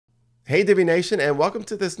Hey Divi Nation, and welcome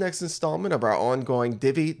to this next installment of our ongoing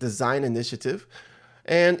Divi Design Initiative.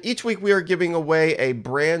 And each week we are giving away a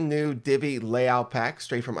brand new Divi Layout Pack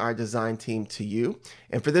straight from our design team to you.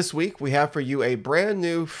 And for this week, we have for you a brand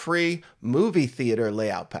new free movie theater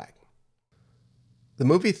layout pack. The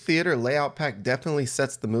movie theater layout pack definitely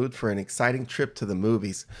sets the mood for an exciting trip to the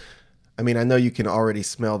movies. I mean, I know you can already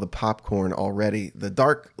smell the popcorn already. The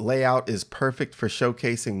dark layout is perfect for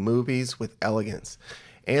showcasing movies with elegance.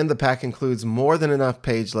 And the pack includes more than enough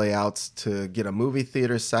page layouts to get a movie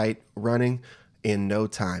theater site running in no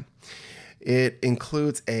time. It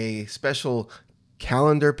includes a special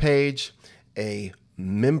calendar page, a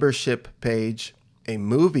membership page, a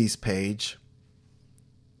movies page,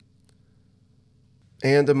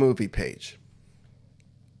 and a movie page.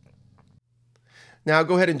 Now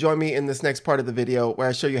go ahead and join me in this next part of the video where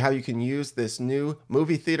I show you how you can use this new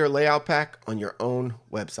movie theater layout pack on your own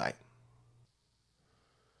website.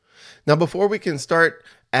 Now, before we can start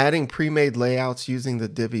adding pre-made layouts using the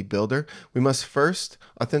Divi Builder, we must first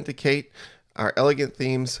authenticate our Elegant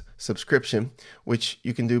Themes subscription, which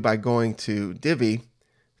you can do by going to Divi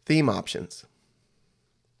Theme Options.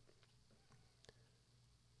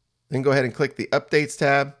 Then go ahead and click the Updates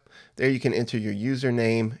tab. There you can enter your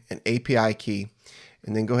username and API key,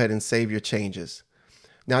 and then go ahead and save your changes.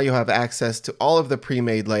 Now you'll have access to all of the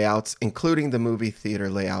pre-made layouts, including the movie theater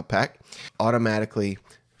layout pack, automatically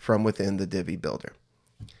from within the Divi Builder.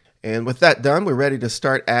 And with that done, we're ready to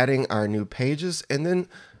start adding our new pages and then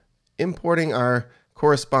importing our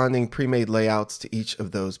corresponding pre-made layouts to each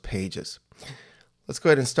of those pages. Let's go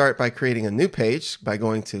ahead and start by creating a new page by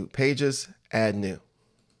going to Pages, Add New.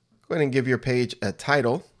 Go ahead and give your page a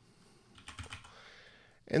title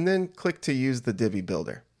and then click to use the Divi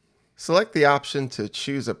Builder. Select the option to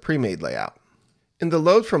choose a pre-made layout. In the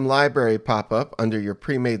Load from Library pop-up under your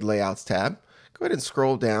Pre-made Layouts tab, go ahead and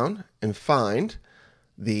scroll down and find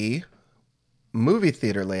the movie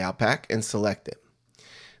theater layout pack and select it.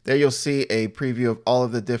 There you'll see a preview of all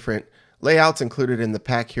of the different layouts included in the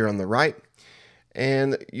pack here on the right.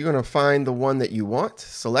 And you're going to find the one that you want,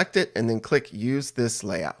 select it, and then click Use this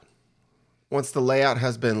layout. Once the layout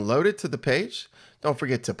has been loaded to the page, don't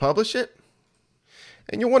forget to publish it.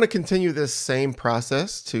 And you'll want to continue this same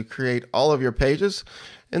process to create all of your pages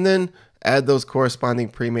and then add those corresponding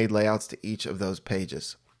pre-made layouts to each of those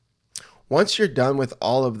pages. Once you're done with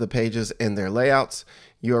all of the pages and their layouts,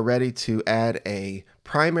 you are ready to add a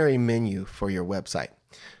primary menu for your website.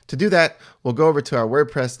 To do that, we'll go over to our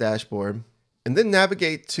WordPress dashboard and then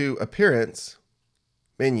navigate to Appearance,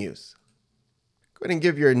 Menus. Go ahead and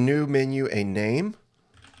give your new menu a name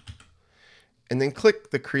and then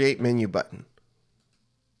click the Create Menu button.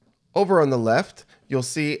 Over on the left, you'll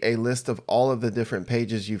see a list of all of the different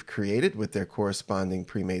pages you've created with their corresponding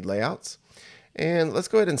pre-made layouts. And let's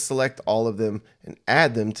go ahead and select all of them and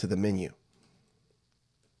add them to the menu.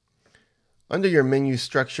 Under your menu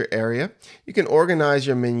structure area, you can organize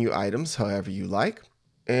your menu items however you like.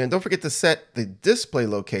 And don't forget to set the display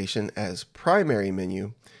location as primary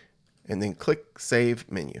menu and then click Save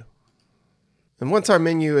Menu. And once our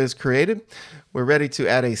menu is created, we're ready to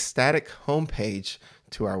add a static home page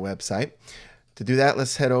to our website. To do that,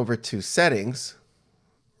 let's head over to Settings,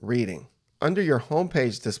 Reading. Under your home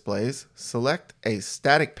page displays, select a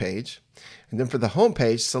static page, and then for the home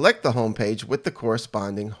page, select the home page with the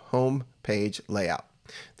corresponding home page layout.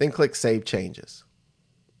 Then click Save Changes.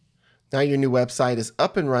 Now your new website is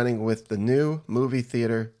up and running with the new movie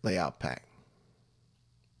theater layout pack.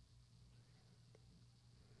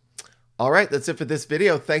 All right, that's it for this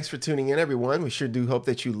video. Thanks for tuning in, everyone. We sure do hope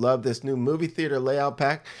that you love this new movie theater layout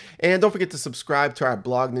pack. And don't forget to subscribe to our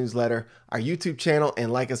blog newsletter, our YouTube channel,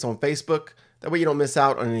 and like us on Facebook. That way you don't miss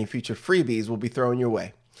out on any future freebies we'll be throwing your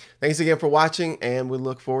way. Thanks again for watching, and we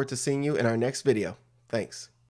look forward to seeing you in our next video. Thanks.